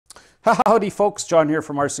Howdy folks, John here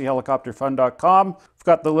from rchelicopterfun.com. I've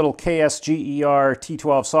got the little KSGER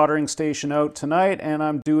T12 soldering station out tonight, and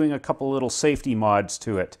I'm doing a couple little safety mods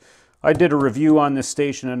to it. I did a review on this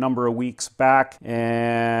station a number of weeks back,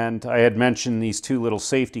 and I had mentioned these two little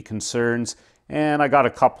safety concerns, and I got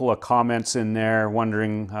a couple of comments in there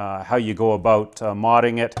wondering how you go about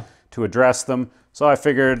modding it to address them. So I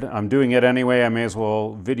figured I'm doing it anyway, I may as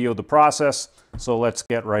well video the process, so let's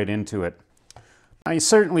get right into it. Now, you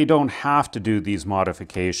certainly don't have to do these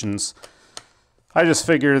modifications. I just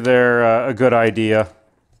figure they're a good idea,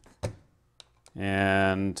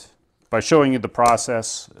 and by showing you the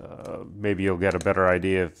process, maybe you'll get a better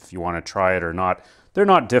idea if you want to try it or not. They're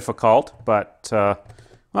not difficult, but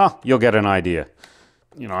well, you'll get an idea.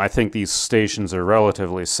 You know, I think these stations are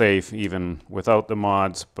relatively safe even without the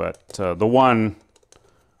mods, but the one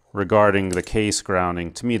regarding the case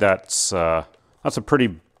grounding, to me that's a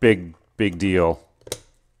pretty big deal.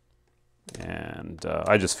 And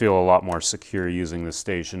I just feel a lot more secure using this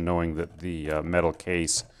station knowing that the metal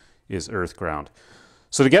case is earth ground.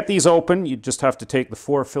 So to get these open, you just have to take the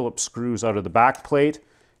 4 Phillips screws out of the back plate,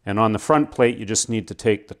 and on the front plate you just need to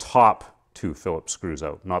take the top 2 Phillips screws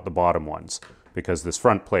out, not the bottom ones, because this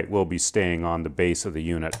front plate will be staying on the base of the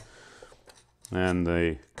unit. And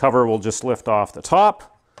the cover will just lift off the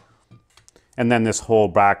top, and then this whole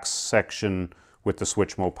back section with the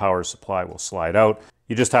switch mode power supply will slide out.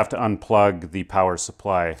 You just have to unplug the power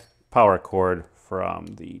supply power cord from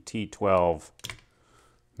the T12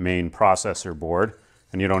 main processor board,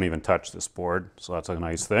 and you don't even touch this board, so that's a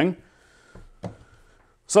nice thing.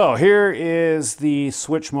 So here is the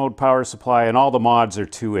switch mode power supply, and all the mods are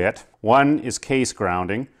to it. One is case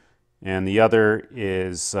grounding, and the other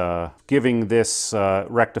is giving this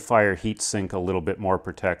rectifier heatsink a little bit more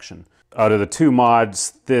protection. Out of the two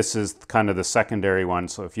mods, this is kind of the secondary one,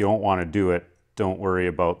 so if you don't want to do it, don't worry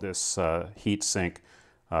about this heat sink.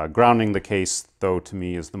 Grounding the case, though, to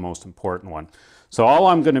me is the most important one. So all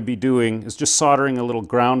I'm going to be doing is just soldering a little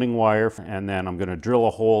grounding wire, and then I'm going to drill a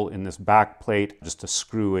hole in this back plate just to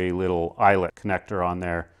screw a little eyelet connector on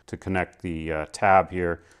there to connect the tab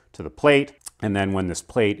here to the plate. And then when this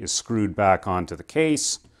plate is screwed back onto the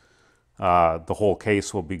case, the whole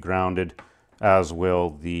case will be grounded, as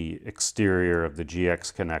will the exterior of the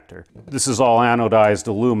GX connector. This is all anodized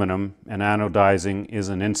aluminum, and anodizing is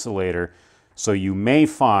an insulator, so you may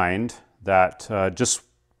find that just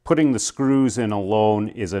putting the screws in alone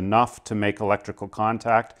is enough to make electrical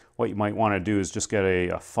contact. What you might want to do is just get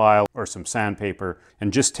a file or some sandpaper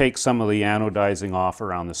and just take some of the anodizing off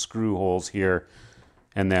around the screw holes here,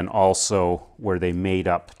 and then also where they made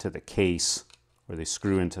up to the case, where they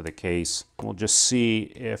screw into the case. We'll just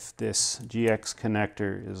see if this GX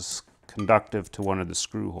connector is conductive to one of the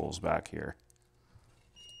screw holes back here.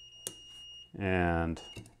 And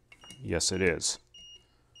yes, it is.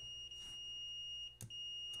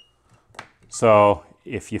 So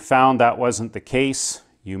if you found that wasn't the case,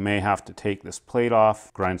 you may have to take this plate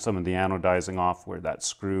off, grind some of the anodizing off where that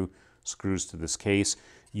screws to this case.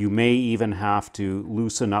 You may even have to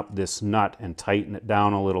loosen up this nut and tighten it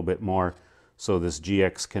down a little bit more, so this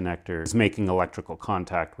GX connector is making electrical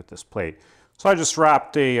contact with this plate. So I just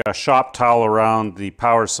wrapped a shop towel around the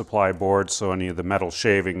power supply board so any of the metal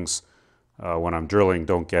shavings when I'm drilling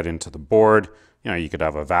don't get into the board. You know, you could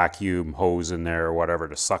have a vacuum hose in there or whatever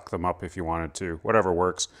to suck them up if you wanted to, whatever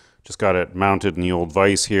works. Just got it mounted in the old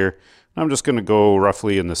vise here. I'm just going to go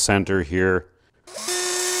roughly in the center here.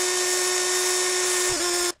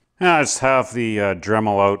 And I just have the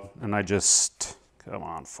Dremel out, and I just, come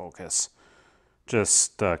on, focus.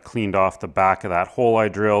 Just cleaned off the back of that hole I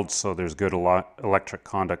drilled, so there's good electric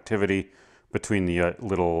conductivity between the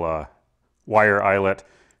little wire eyelet.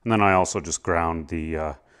 And then I also just ground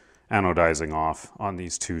the anodizing off on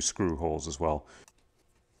these 2 screw holes as well.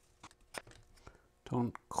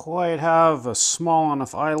 Don't quite have a small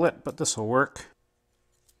enough eyelet, but this will work.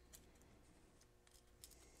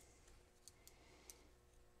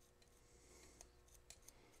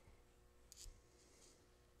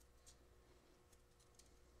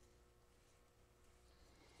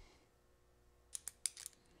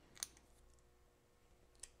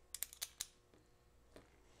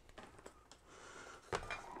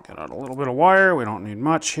 Get out a little bit of wire, we don't need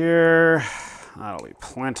much here. That'll be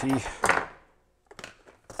plenty.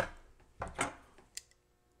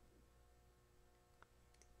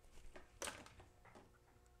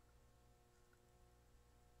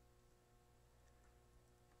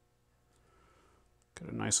 Get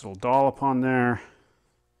a nice little dollop on there.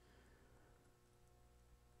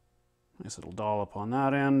 Nice little dollop on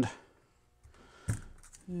that end.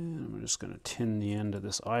 And I'm just going to tin the end of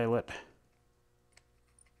this eyelet.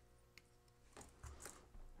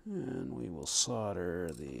 And we will solder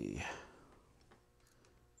the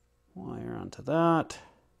wire onto that.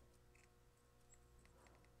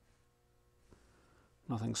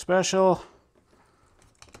 Nothing special.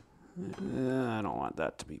 I don't want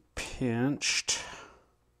that to be pinched.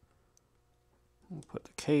 We'll put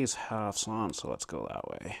the case halves on, so let's go that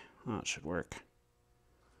way. That should work.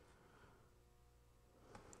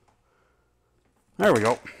 There we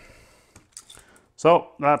go. So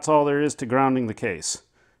that's all there is to grounding the case.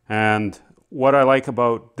 And what I like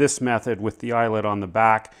about this method with the eyelet on the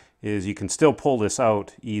back is you can still pull this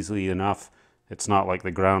out easily enough. It's not like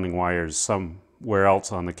the grounding wires somewhere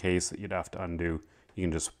else on the case that you'd have to undo. You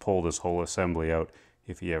can just pull this whole assembly out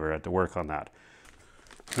if you ever had to work on that.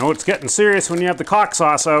 You know, it's getting serious when you have the caulk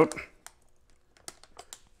sauce out.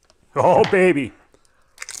 Oh, baby.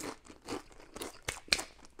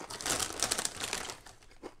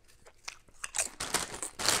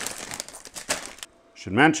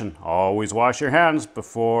 Should mention, always wash your hands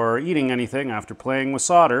before eating anything after playing with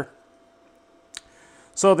solder.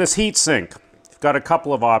 So this heat sink, you've got a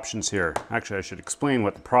couple of options here. Actually, I should explain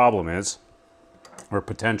what the problem is, or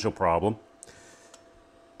potential problem.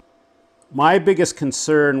 My biggest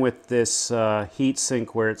concern with this heat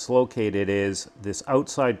sink where it's located is this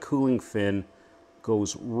outside cooling fin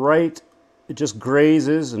goes right, it just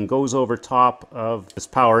grazes and goes over top of this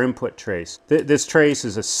power input trace. This trace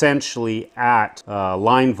is essentially at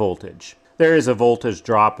line voltage. There is a voltage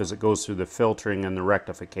drop as it goes through the filtering and the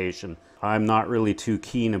rectification. I'm not really too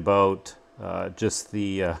keen about just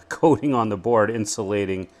the coating on the board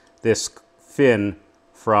insulating this fin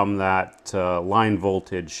from that line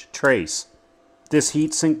voltage trace. This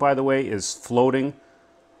heatsink, by the way, is floating.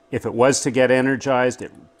 If it was to get energized,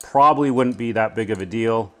 it probably wouldn't be that big of a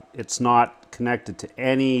deal. It's not connected to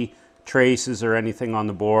any traces or anything on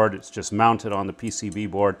the board. It's just mounted on the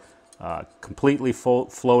PCB board, completely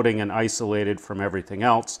floating and isolated from everything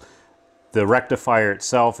else. The rectifier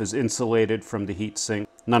itself is insulated from the heatsink.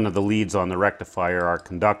 None of the leads on the rectifier are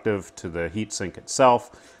conductive to the heatsink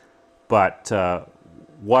itself, but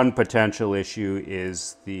one potential issue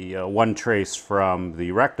is the one trace from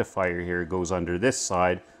the rectifier here goes under this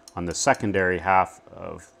side on the secondary half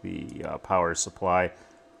of the power supply.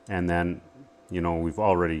 And then, you know, we've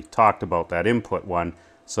already talked about that input one.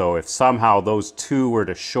 So if somehow those two were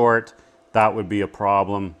to short, that would be a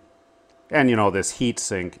problem. And, you know, this heat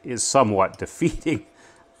sink is somewhat defeating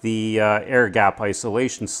the air gap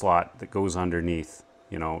isolation slot that goes underneath,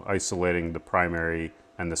 you know, isolating the primary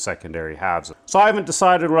and the secondary halves. So I haven't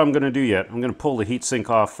decided what I'm going to do yet. I'm going to pull the heat sink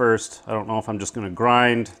off first. I don't know if I'm just going to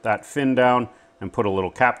grind that fin down and put a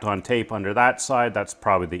little Kapton tape under that side. That's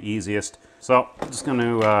probably the easiest. So I'm just going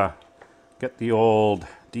to get the old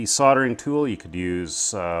desoldering tool. You could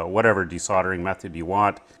use whatever desoldering method you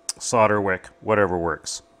want. Solder wick, whatever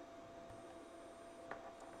works.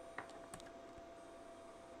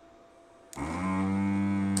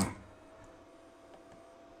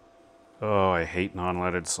 Oh, I hate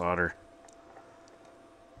non-leaded solder.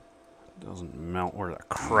 It doesn't melt worth a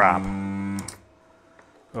crap.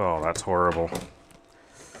 Oh, that's horrible. I'm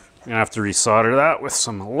gonna have to resolder that with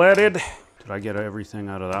some leaded. Did I get everything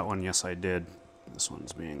out of that one? Yes, I did. This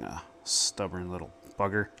one's being a stubborn little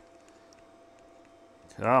bugger.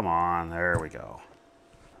 Come on, there we go.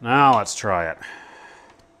 Now let's try it.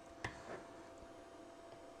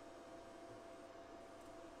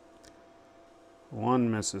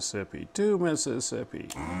 One Mississippi, two Mississippi.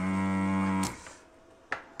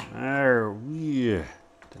 There, yeah.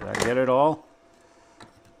 Did I get it all?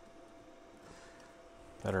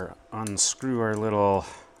 Better unscrew our little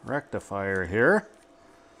rectifier here.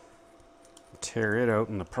 Tear it out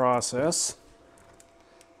in the process.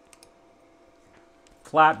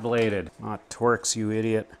 Flat bladed, not Torx, you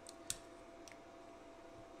idiot.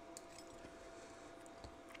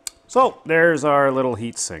 So there's our little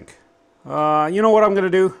heat sink. You know what I'm going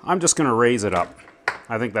to do? I'm just going to raise it up.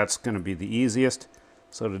 I think that's going to be the easiest.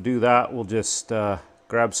 So to do that, we'll just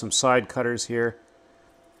grab some side cutters here,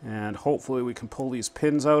 and hopefully we can pull these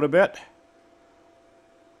pins out a bit,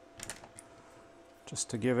 just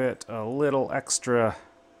to give it a little extra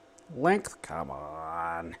length. Come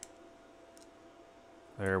on.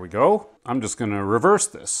 There we go. I'm just going to reverse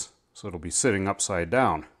this, so it'll be sitting upside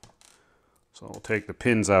down. So I'll take the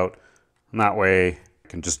pins out, and that way I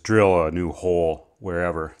can just drill a new hole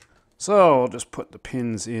wherever. So I'll just put the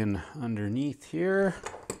pins in underneath here.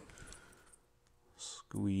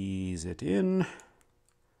 Squeeze it in.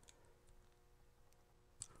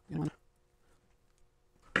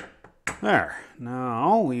 There.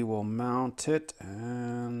 Now we will mount it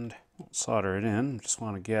and solder it in. Just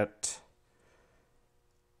want to get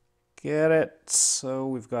get it so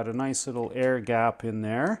we've got a nice little air gap in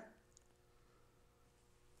there.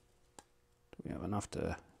 Do we have enough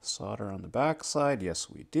to solder on the back side? Yes,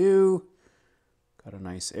 we do. Got a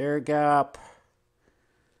nice air gap.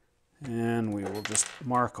 And we will just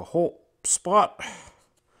mark a hole spot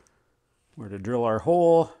where to drill our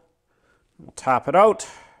hole. We'll tap it out.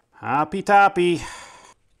 Happy tappy.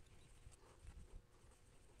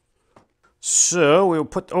 So we'll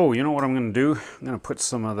put, oh, you know what I'm going to do? I'm going to put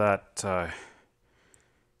some of that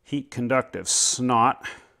heat conductive snot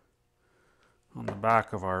on the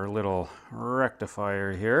back of our little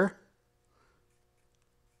rectifier here.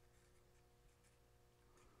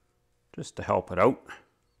 Just to help it out.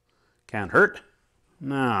 Can't hurt.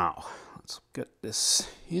 Now, let's get this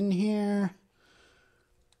in here.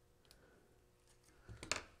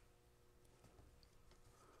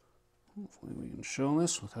 Hopefully we can show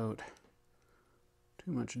this without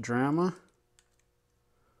too much drama.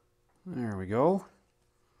 There we go.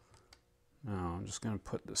 Now I'm just going to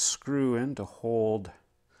put the screw in to hold.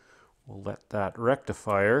 We'll let that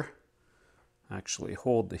rectifier actually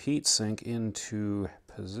hold the heatsink into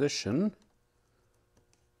position.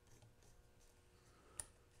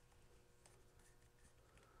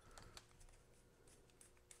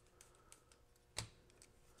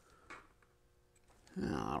 Yeah,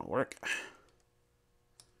 that'll work.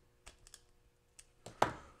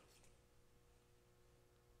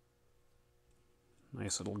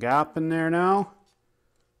 Nice little gap in there now.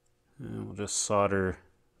 And we'll just solder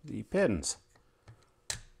the pins.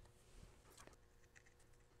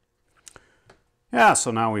 Yeah,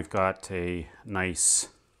 so now we've got a nice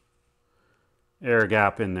air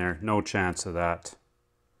gap in there. No chance of that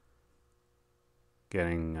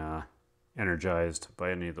getting energized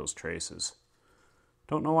by any of those traces.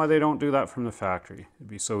 Don't know why they don't do that from the factory. It'd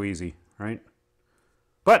be so easy, right?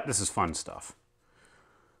 But this is fun stuff.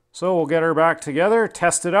 So we'll get her back together,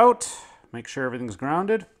 test it out, make sure everything's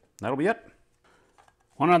grounded. That'll be it.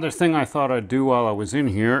 One other thing I thought I'd do while I was in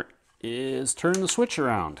here is turn the switch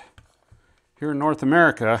around. Here in North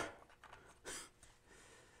America,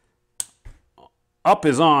 up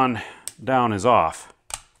is on, down is off.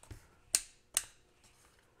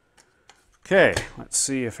 Okay, let's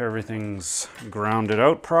see if everything's grounded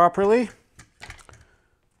out properly.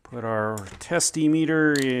 Put our testy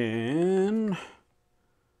meter in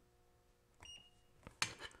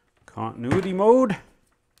continuity mode.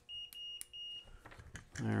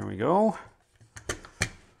 There we go.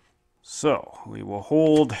 So we will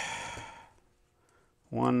hold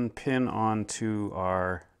one pin onto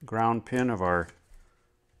our ground pin of our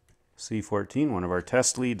C14, one of our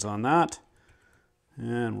test leads on that.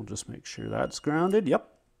 And we'll just make sure that's grounded. Yep.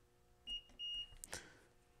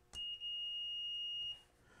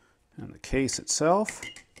 And the case itself.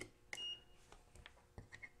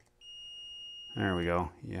 There we go.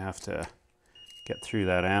 You have to get through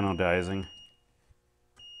that anodizing.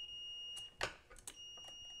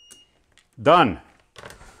 Done.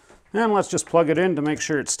 And let's just plug it in to make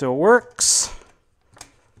sure it still works.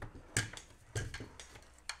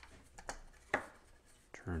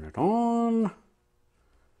 Turn it on.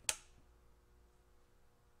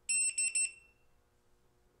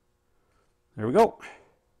 There we go.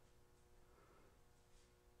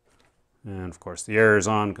 And of course the air is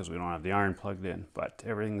on because we don't have the iron plugged in, but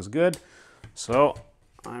everything's good. So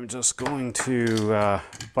I'm just going to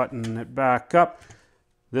button it back up.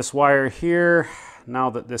 This wire here, now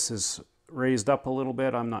that this is raised up a little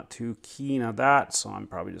bit, I'm not too keen on that, so I'm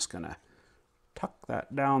probably just going to tuck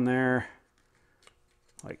that down there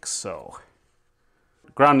like so.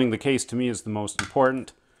 Grounding the case to me is the most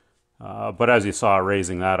important, but as you saw,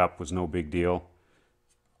 raising that up was no big deal.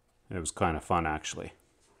 It was kind of fun, actually.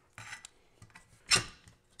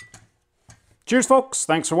 Cheers, folks.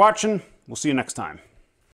 Thanks for watching. We'll see you next time.